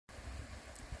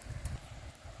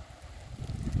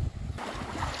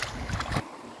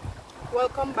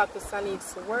Welcome back to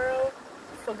Sanique's World.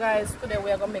 So guys, today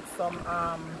we are gonna make some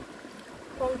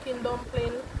pumpkin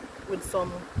dumpling with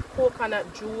some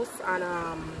coconut juice and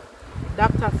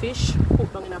Dr. Fish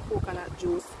cooked down in a coconut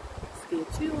juice. Stay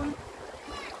tuned.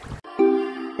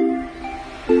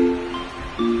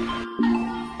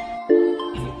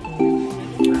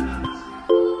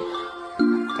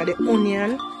 Got the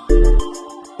onion,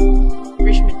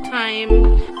 fresh with thyme.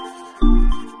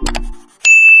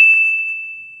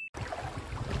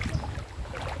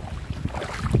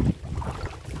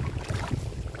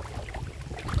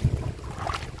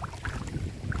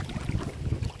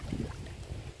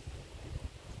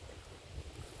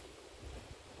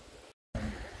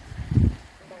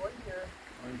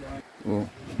 Oh.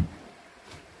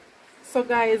 So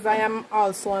guys, I am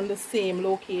also on the same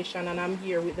location and I'm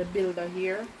here with the builder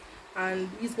here, and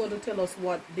he's going to tell us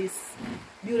what this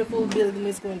beautiful building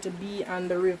is going to be on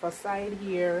the riverside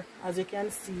here. As you can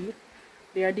see,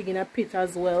 they are digging a pit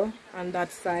as well on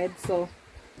that side. So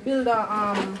builder,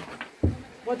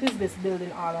 what is this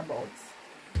building all about?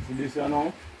 So this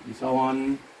is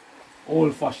one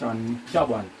old-fashioned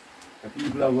cabin that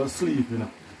people have sleep, you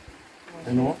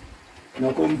know.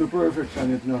 Now come to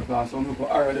perfection it now, because some people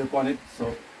already upon it,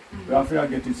 so we have to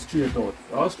get it straight out.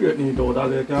 I'll straighten it out,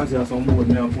 as you can see some more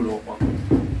may pull up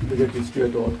to get it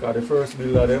straight out, because the first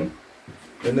build of them,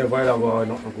 they never have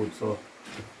nothing good, so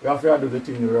we have to do the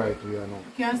thing the right way, You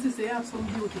can see they have some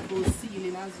beautiful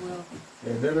ceiling as well.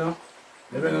 Yeah,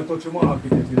 they don't touch them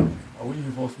architect, and we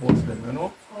first box them,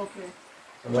 Okay.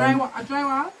 So a dry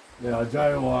wall? Yeah, a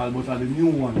dry wall, but the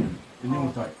new one, the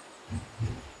new type.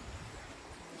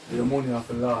 Your money have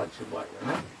a large buy,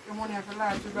 Your money have a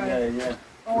large buy? Yeah.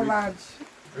 How large?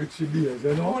 Rich days,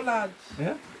 How large?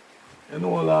 Yeah?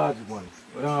 Large ones.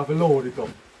 But I have to load it up.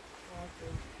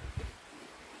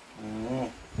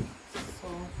 Okay. So.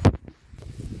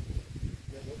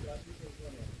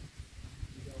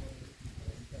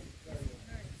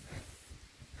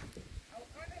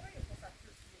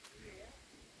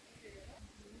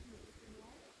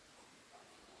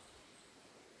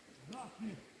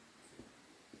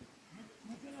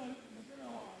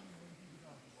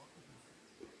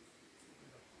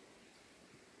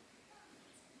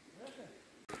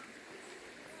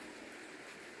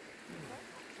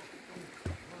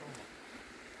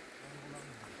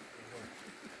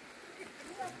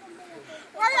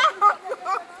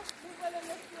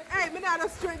 Hey, me not a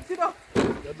strength, you know.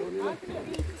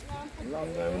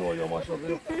 Long time you know you mash up,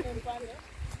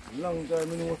 Long time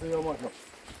you know you mash up.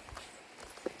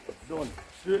 Done.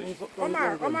 Straight in something.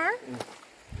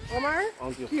 Omar,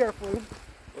 careful.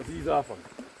 But these are fun.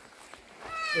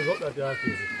 There's up that you are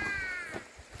crazy.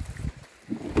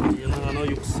 You don't have no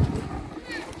use.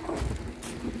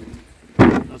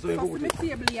 That's what you go with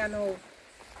it.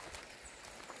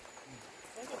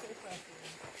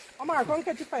 Omar, come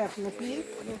catch the fire for me, please.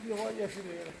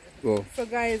 Go. So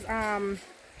guys, I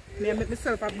make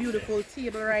myself a beautiful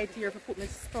table right here to put my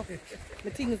stuff, my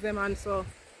things them on, so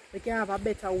we can have a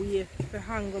better way to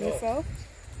hang on myself.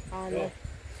 And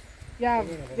yeah,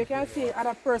 you can see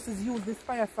other persons use this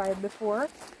fireside before,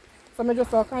 so I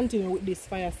just continue with this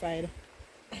fireside.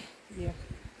 Yeah.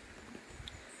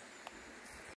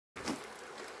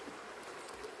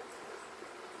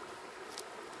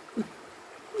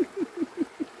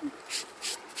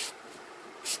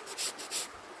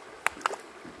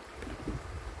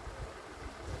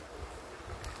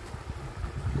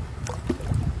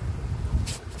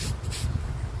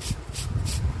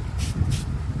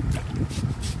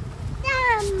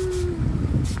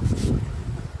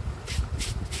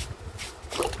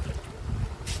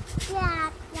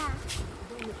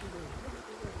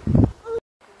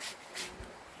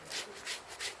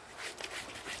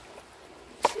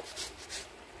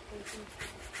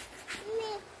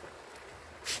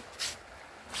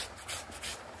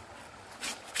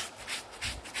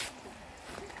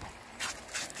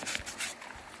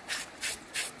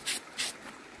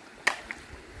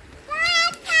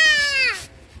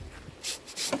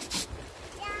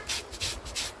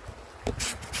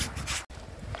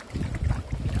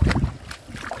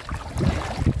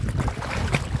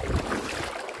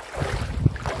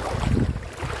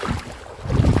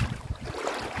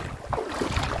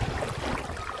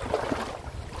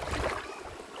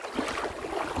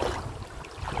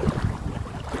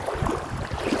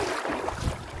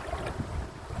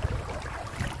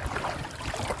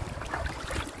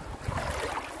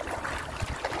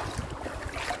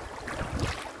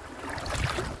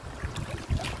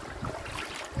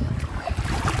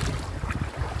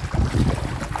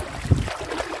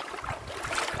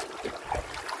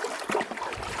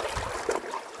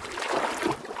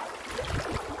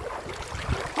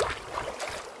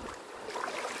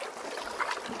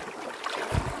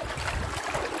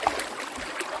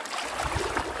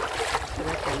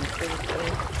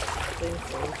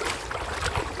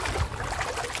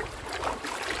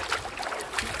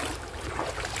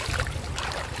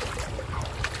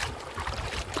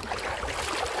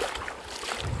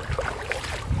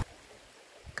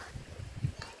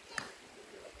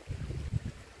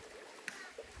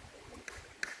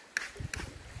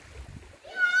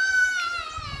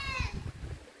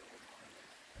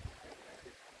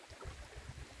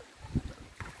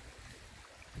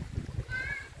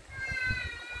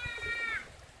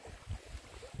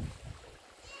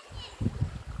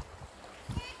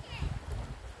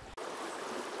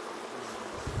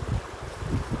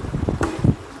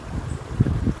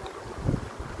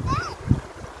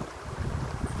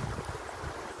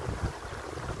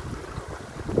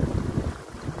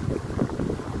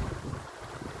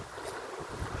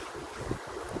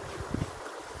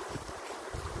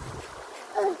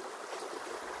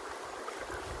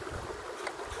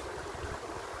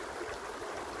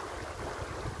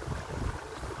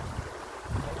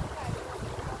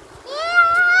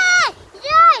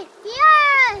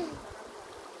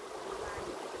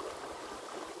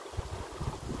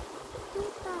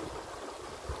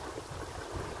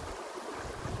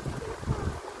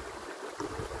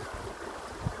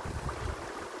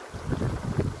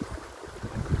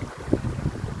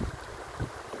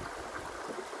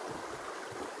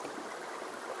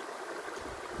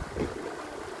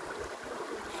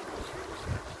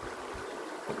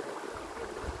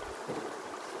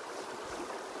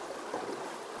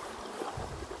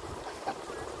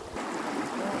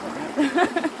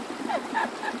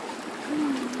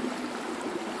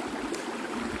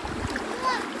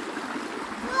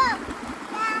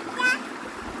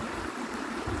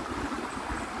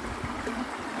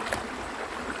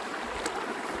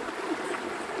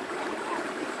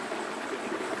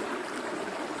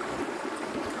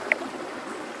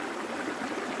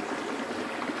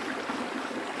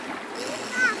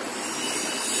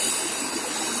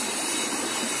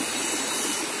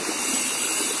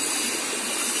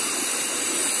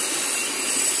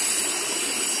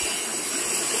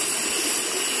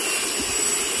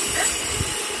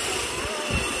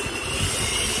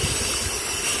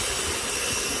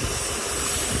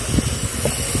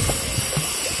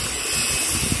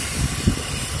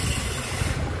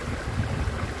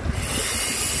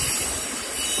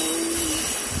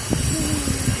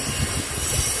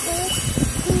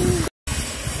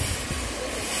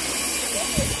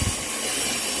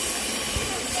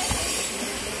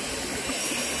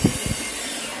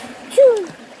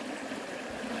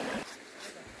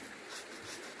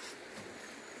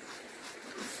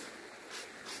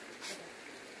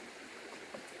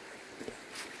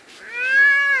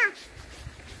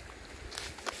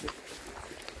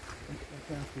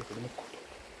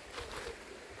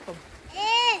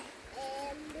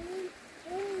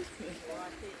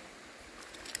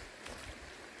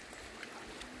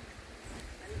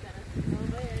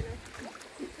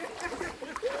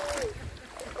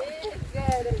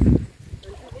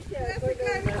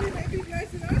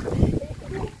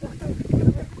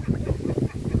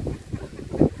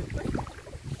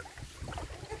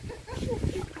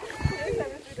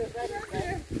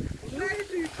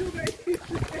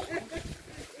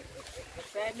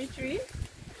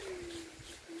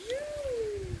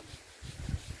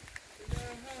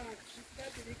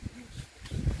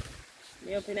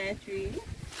 Me up in a tree.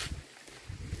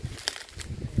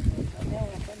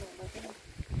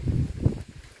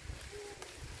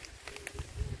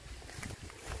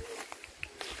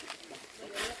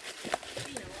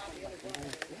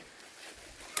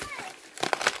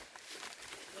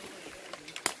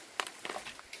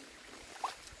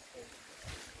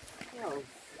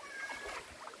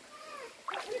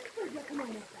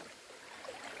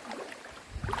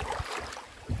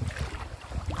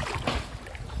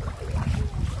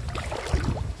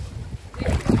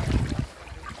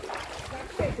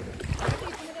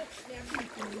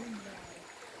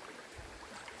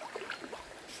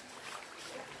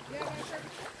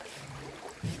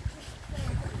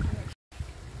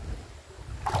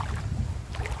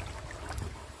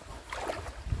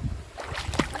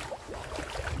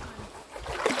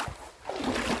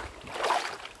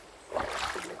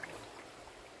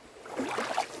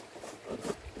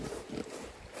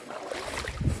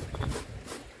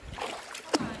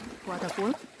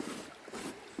 Waterfall.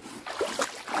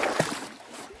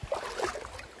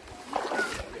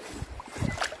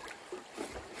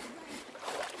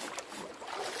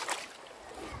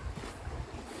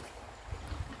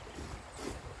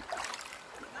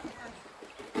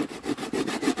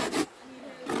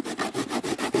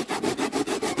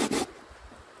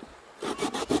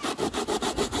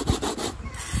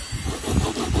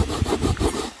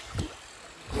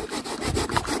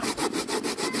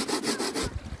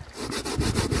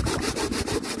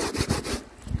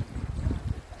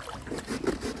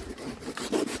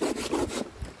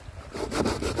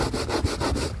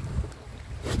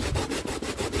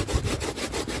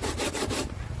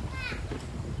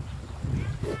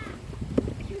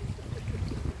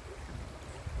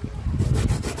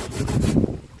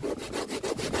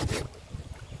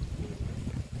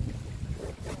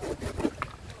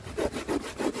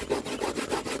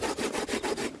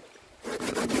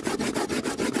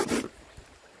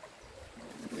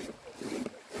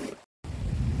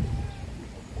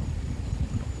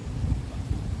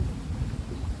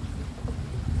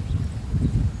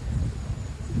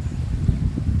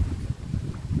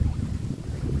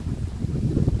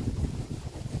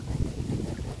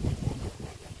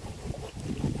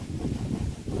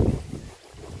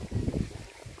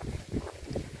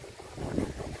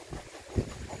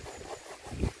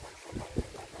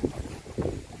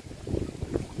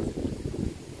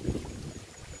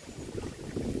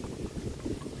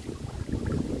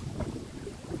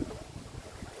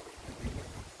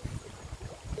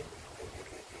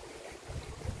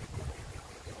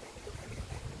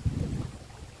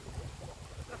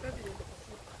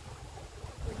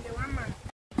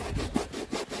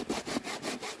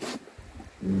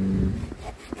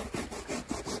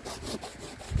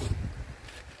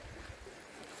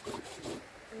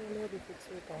 Maybe fix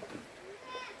it up.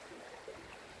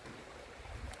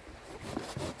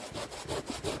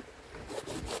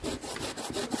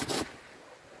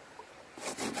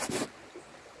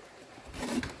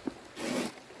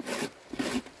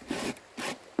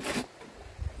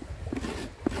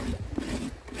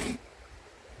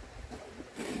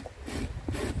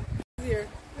 Here.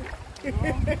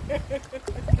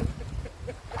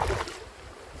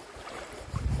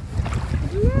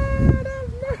 Lord of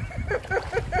mercy.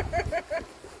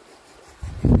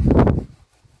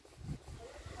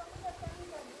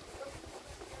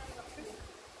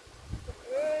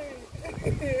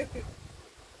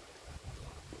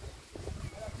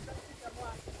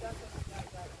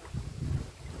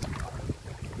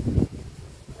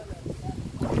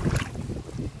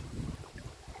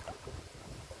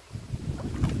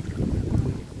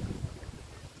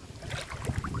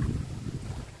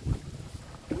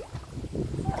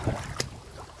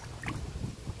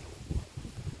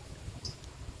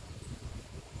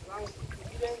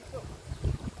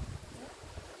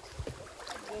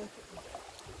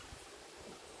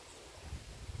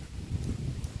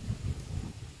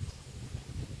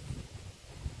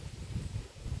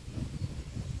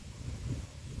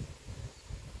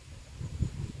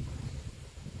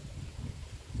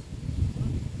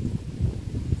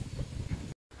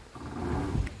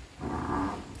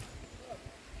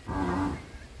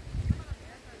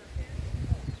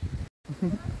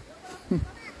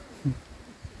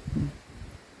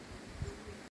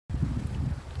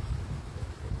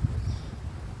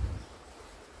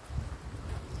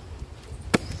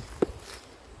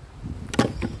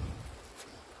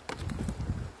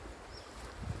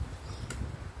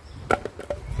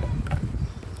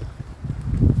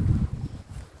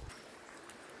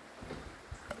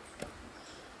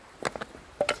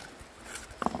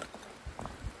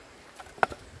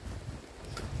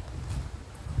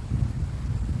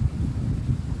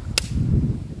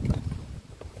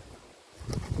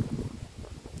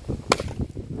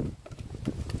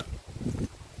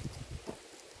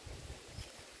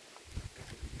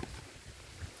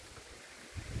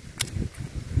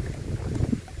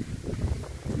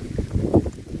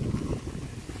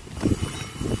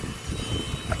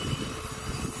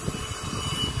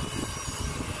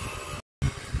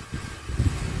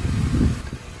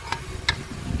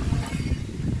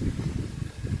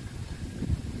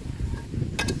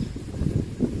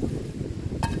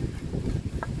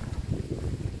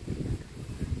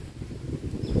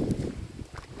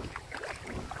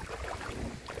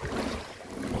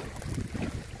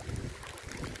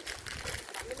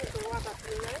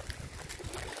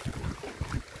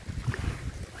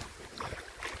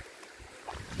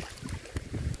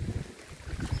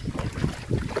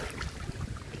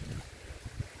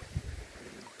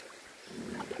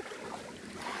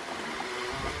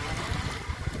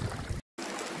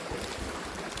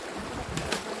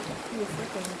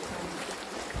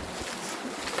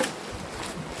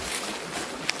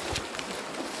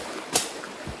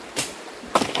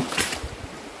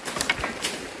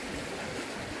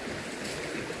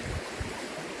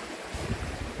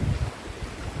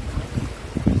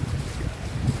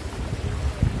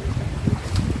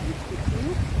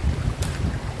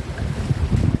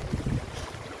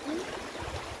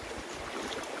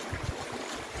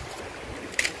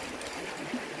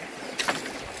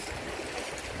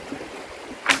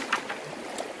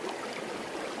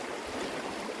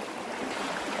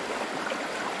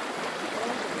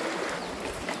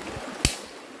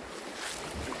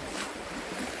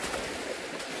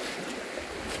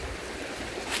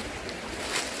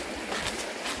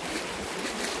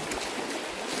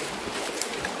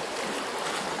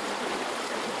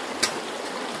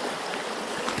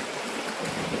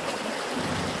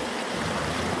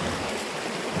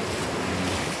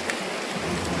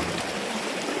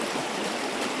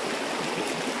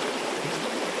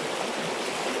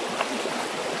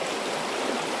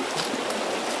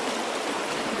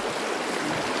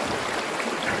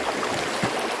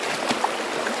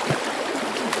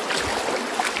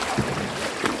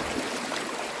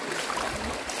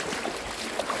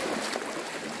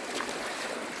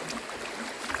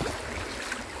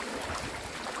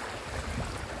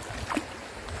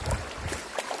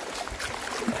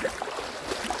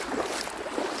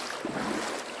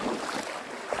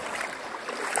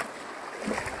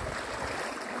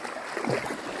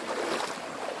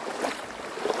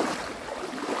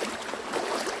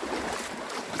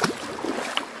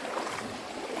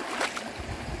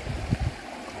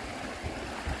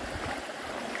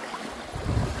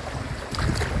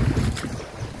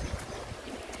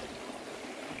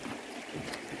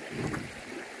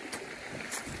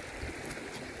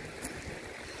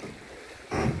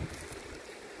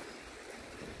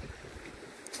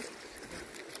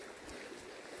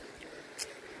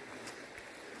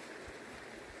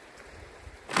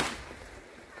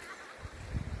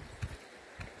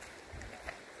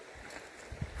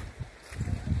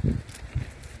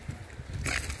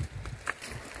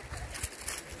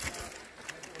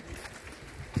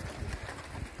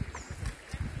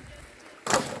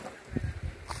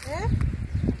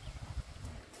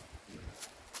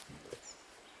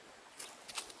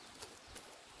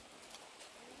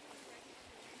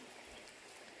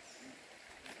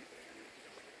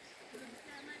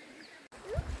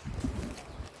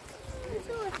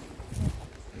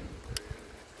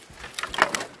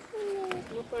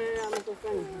 No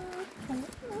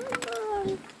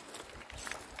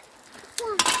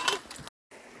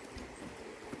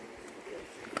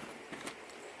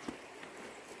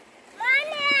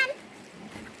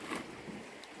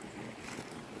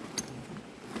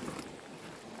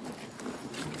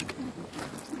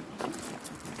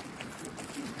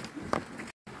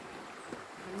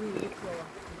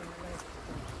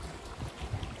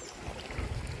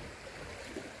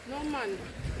man.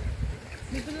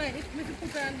 If you like, if you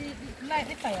put on the light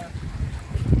the fire.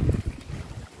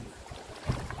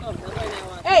 Oh, that's what I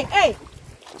want. Hey, hey!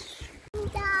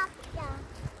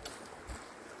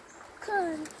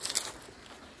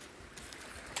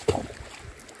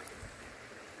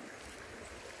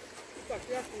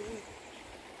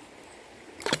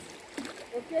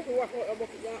 Okay, so what about the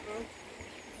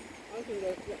I think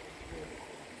that's it.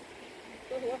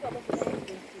 So what about the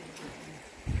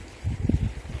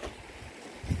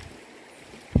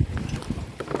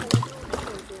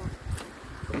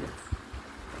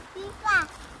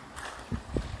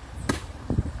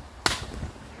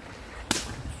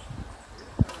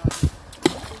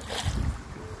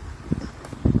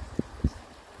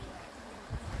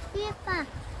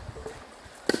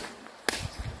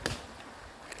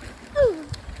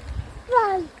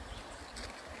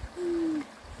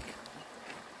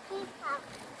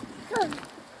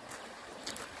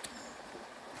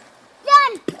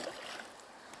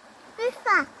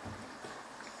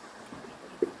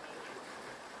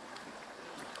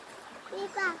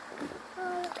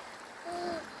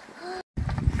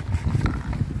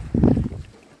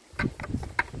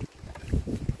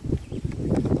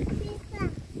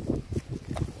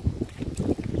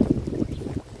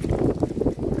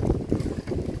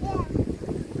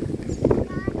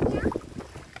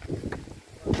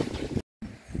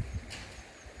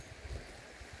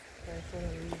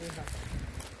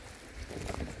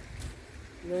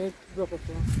Let's drop it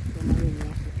from my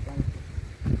area.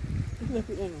 Let's let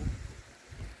it in.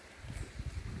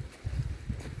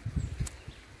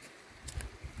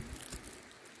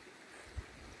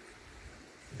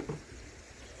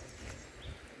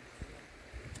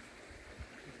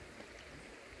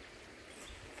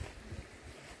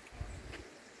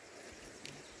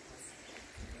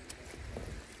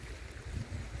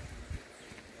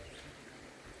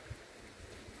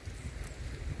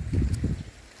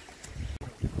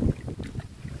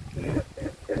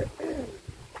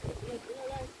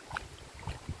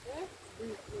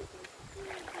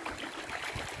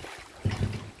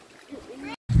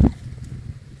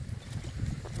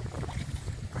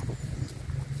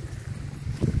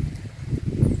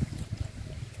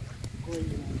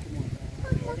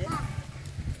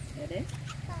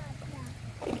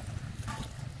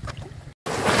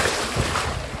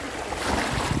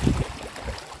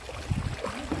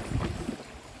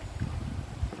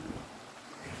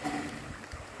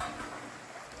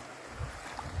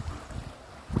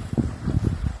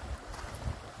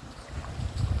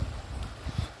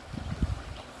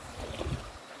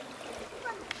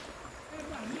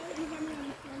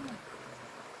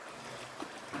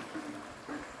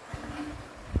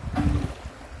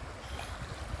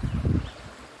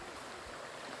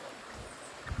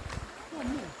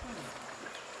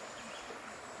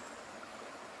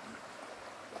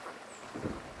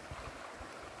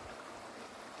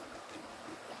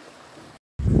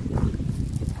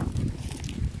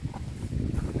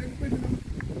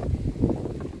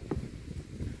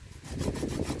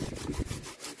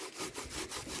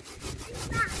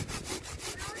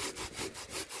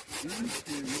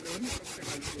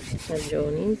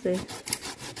 Johnny's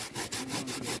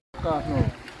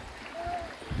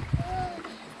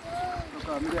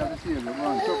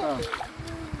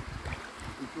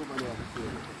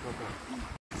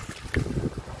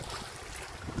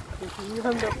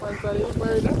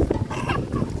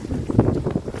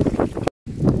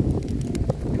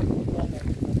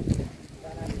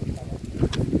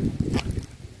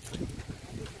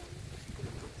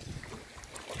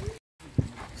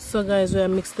So guys, we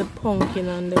mix the pumpkin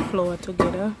and the flour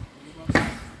together.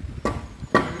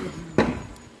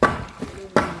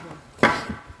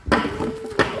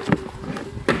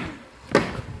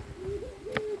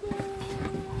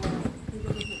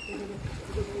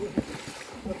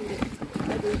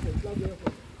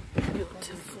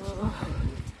 Beautiful.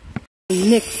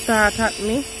 Next start at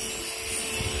me.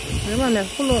 Remember,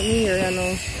 pull out me here, you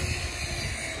know.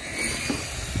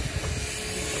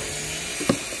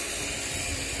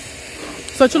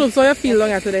 So Chulup, so you feel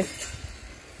longer today?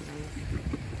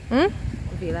 I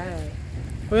feel alright.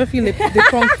 How you feel the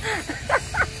punk?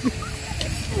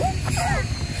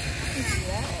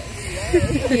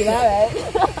 Feel alright.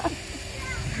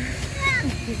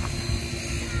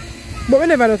 But we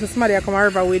never know if somebody come a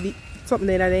river with something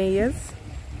in their ears.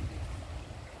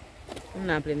 I'm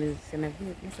not playing music.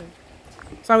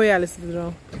 So we are listening to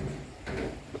now.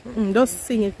 Just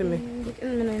sing it for me.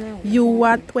 You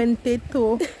are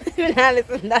 22. You not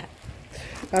listen to that.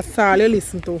 That's all you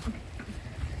listen to.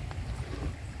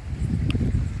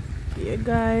 Yeah,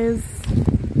 guys.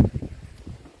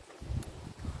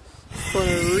 It's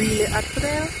gonna really hot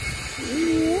today.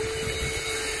 Yeah.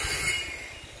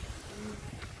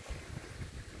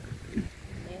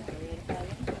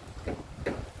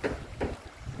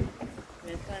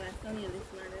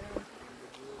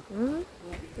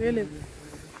 Really?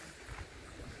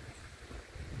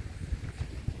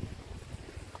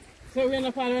 So we're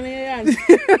not following your yard.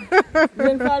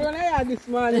 We're not following your yard this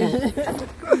morning.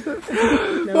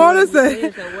 What do you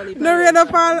say? No rain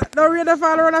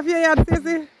fall around of your yard,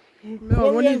 Stacey?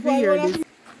 No, we need to hear this.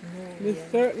 We're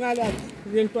certain of that.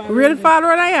 Rain fall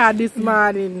around your yard this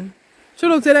morning. Should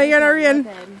look to the hear the rain.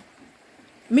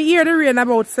 Me hear the rain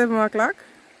about 7 o'clock.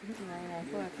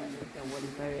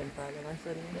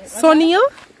 Sunny?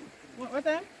 What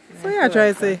time? So you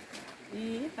try to say?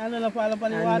 I don't know if I fall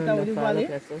upon the water with the valley.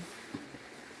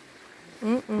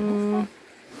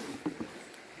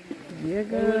 Yeah,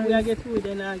 When we guys. get food,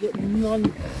 then I get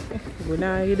none. We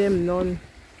not give them none.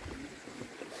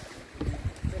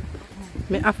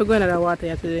 Me have to go into the water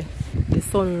here today. The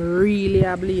sun really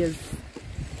ablaze.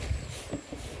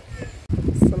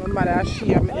 So my mother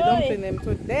share me the dumpling them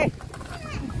today.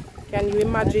 Can you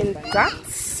imagine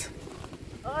that?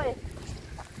 Oi.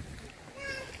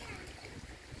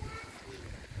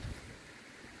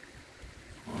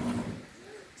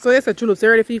 So yes, Chulu, you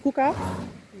ready for you cook up?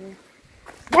 Yeah.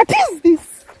 What is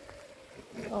this?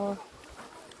 Oh.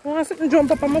 I want to sit and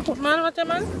jump up on my foot, man. What you,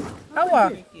 man?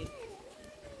 How?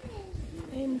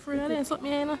 I'm afraid of that.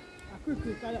 Something here,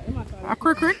 a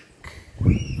crick.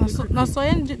 No, so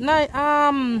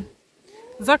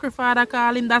Zachary father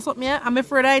call him that something here. I'm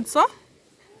afraid of it, so.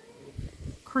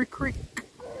 Crick.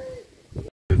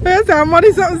 Yes, I'm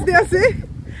money something there, see?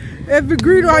 If the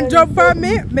green one jump on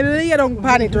me lay down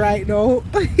pan it right now.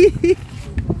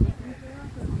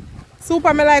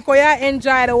 Super, me like how you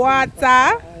enjoy the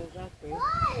water.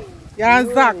 Yeah, and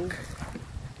Zach.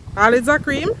 All is a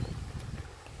cream.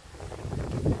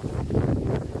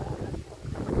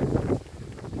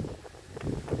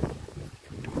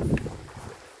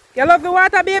 You love the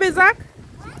water, baby, Zach?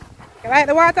 You like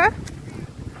the water?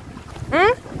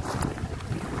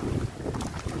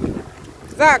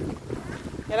 Zach,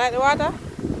 you like the water?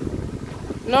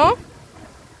 No?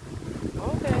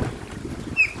 Okay.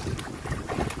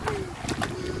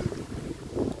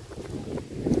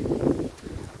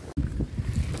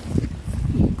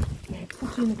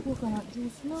 Put in the coconut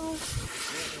juice now.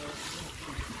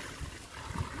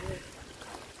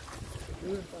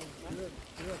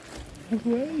 I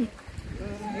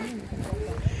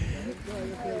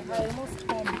must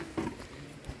come.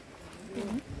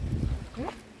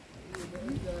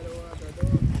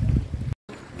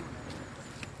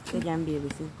 The jam baby,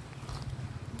 see.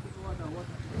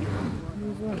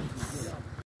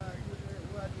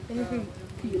 Can you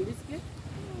peel this kid?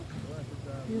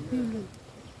 You peel it.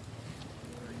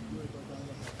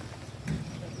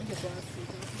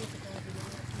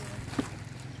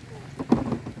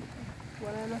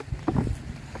 Whatever.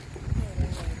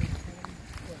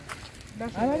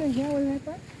 I want to get one like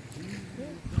that.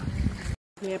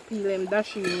 Yeah, peel them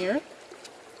dash in here.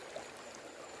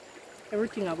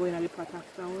 Everything are going to the pot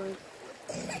afterwards.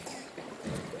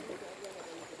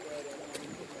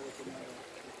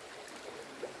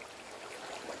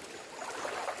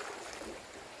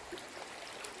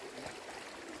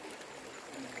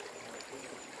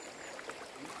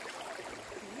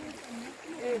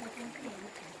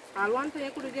 I want to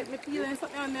you could get me peel and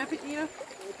something on my feet here.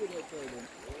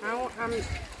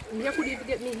 You could even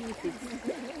get me heated.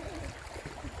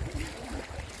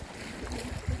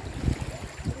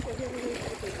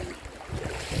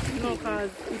 No, cause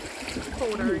it's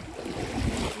powdery.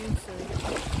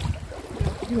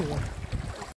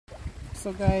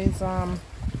 So guys, so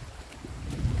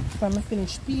I'm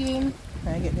finished peeling.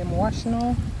 I get them washed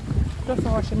now. Just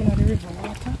wash them in the river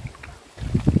water.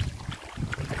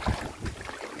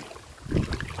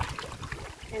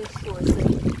 Ensure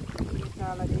safe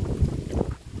all of them.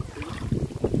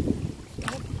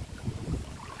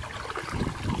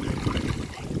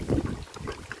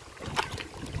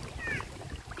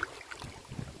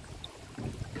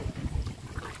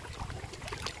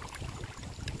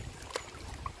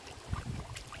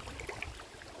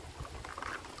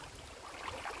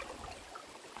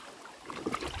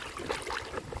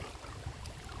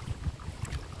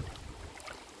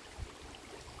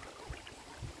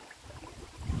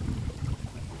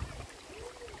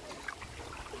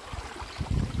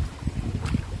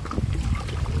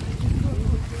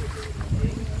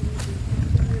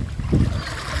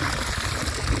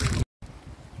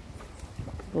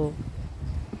 Oh.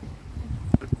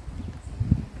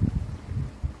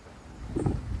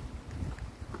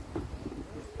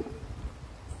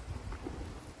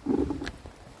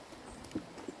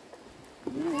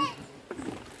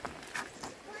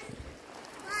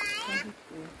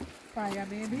 Fire,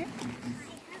 baby.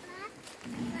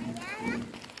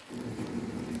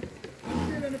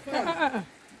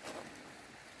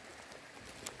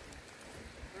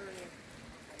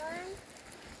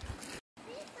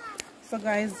 So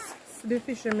guys, the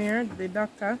fish here, the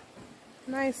doctor,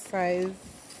 nice size.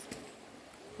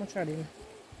 Much are them?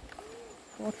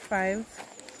 About 5.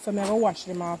 So I'm gonna wash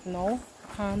them off now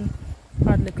and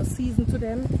add like a season to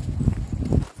them.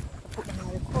 Put them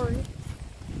in the curry.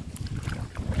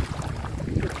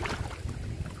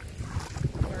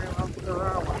 Here I will put the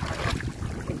raw water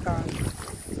because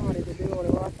somebody did below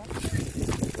the water.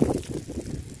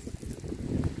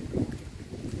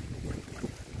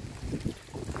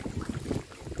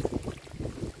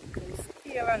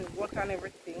 Scale and butter and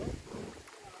everything.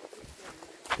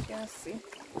 You can see.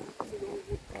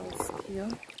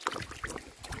 Scale.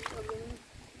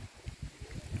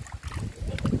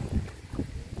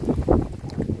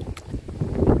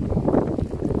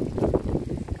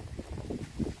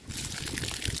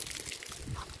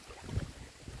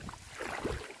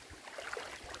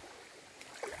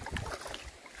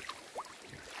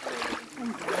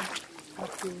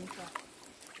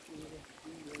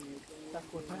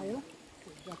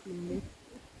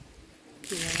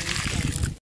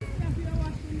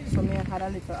 So me had a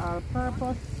little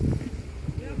all-purpose.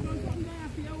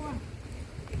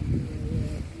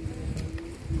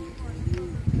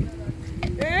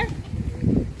 Eh?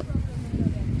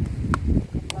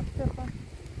 Black pepper.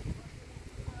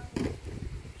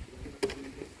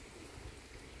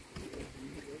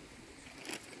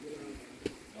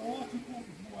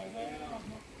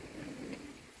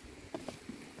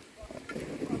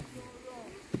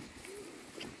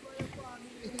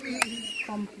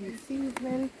 Complete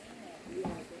seasoning.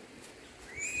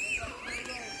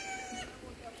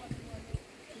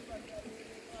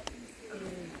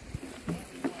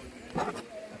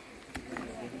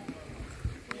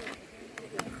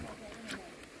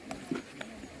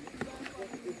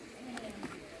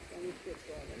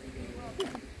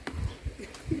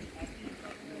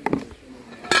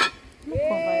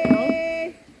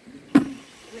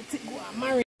 Let it go and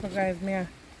marinate. So guys, me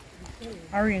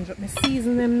arrange up my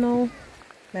seasoning now.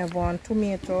 I have one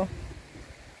tomato,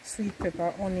 sweet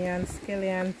pepper, onion,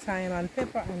 scallion, thyme and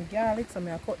pepper and garlic. So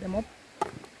I cut them up.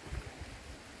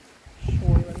 Show you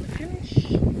when I finish.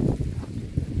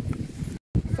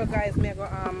 So guys, I go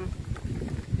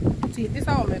see this is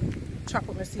how I chop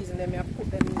up my seasoning. I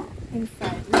put them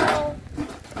inside now.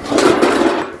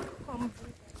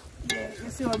 Yeah, you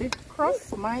see all the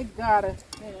crust? My God,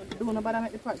 don't nobody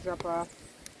make the pot drop off.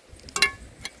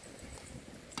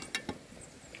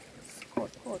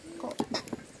 Cut.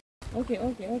 Okay.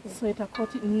 So it a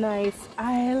cut it nice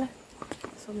aisle.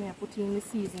 So me I put in the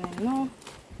seasoning now.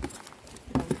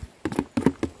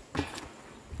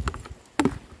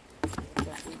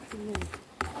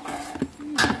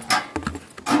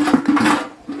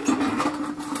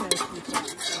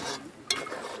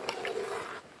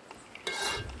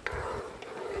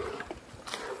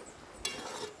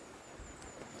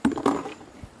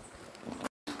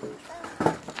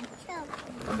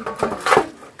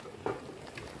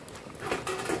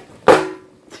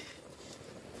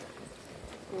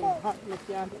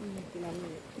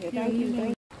 Yeah, thank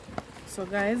you. So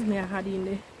guys, me I had in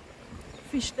the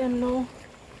fish them now.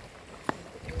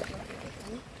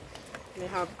 We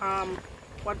have I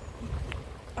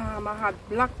had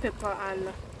black pepper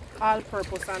and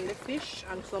all-purpose on the fish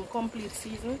and some complete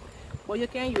season, but you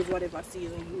can use whatever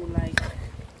season you like.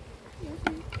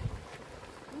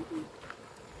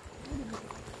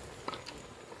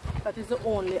 That is the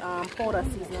only powder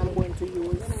season I'm going to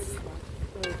use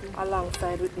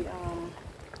alongside with the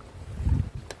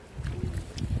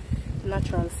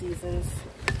natural seasons.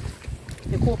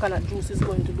 The coconut juice is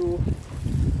going to do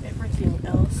everything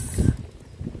else.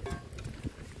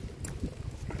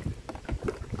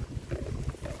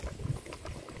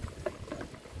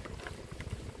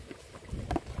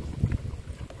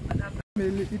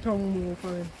 The tongue move for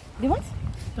him. The what?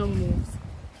 Tongue moves.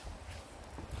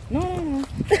 No.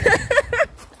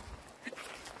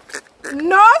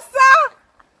 No, sir!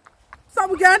 So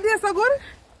we get this so good?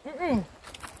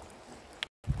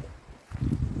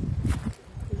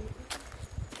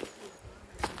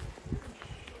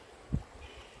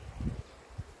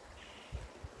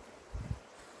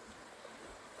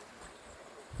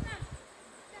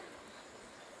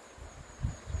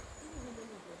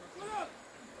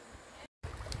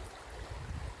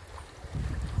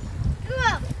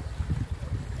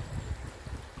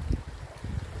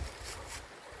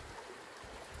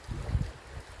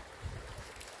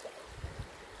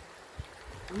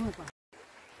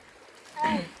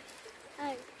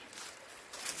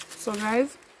 So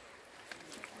guys,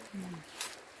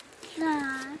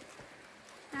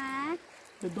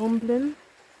 the dumpling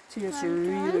tastes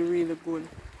really good.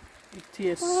 It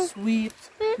tastes sweet,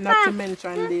 not to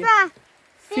mention the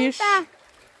fish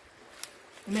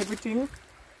and everything.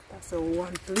 That's a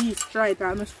one. Please try it.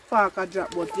 I'm just fuck a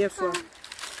drop, but guess what?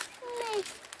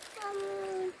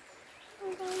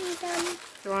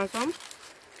 You want some?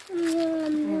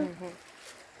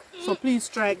 So please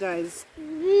try, guys.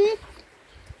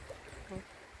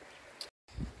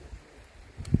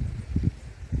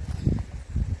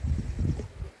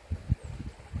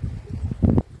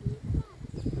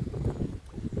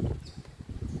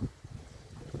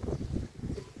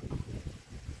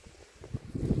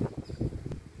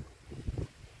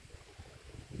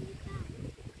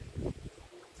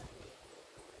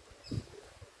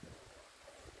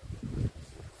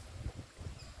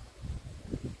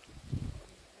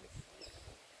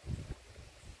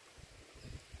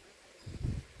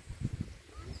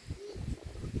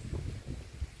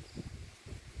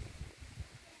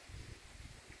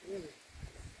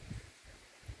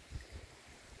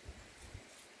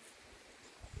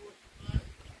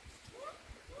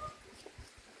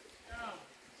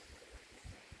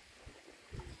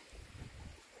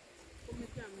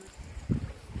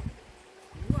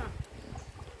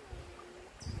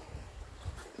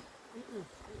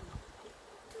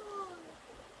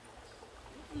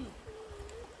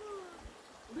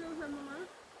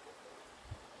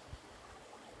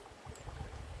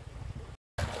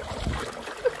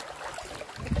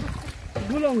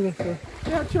 Gulong also.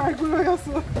 Yeah, try gulong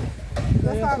also.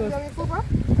 That's how I'm going for that.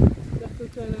 Just to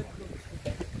try that.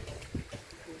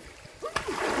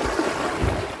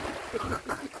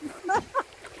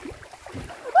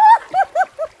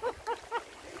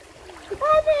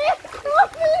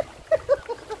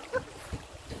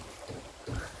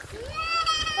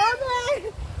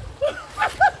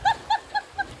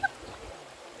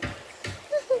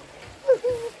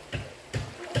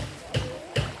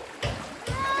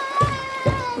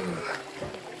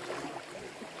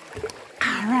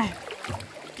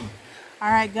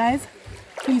 Alright guys,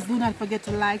 please do not forget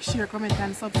to like, share, comment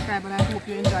and subscribe, and I hope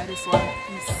you enjoy this one.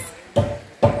 Peace.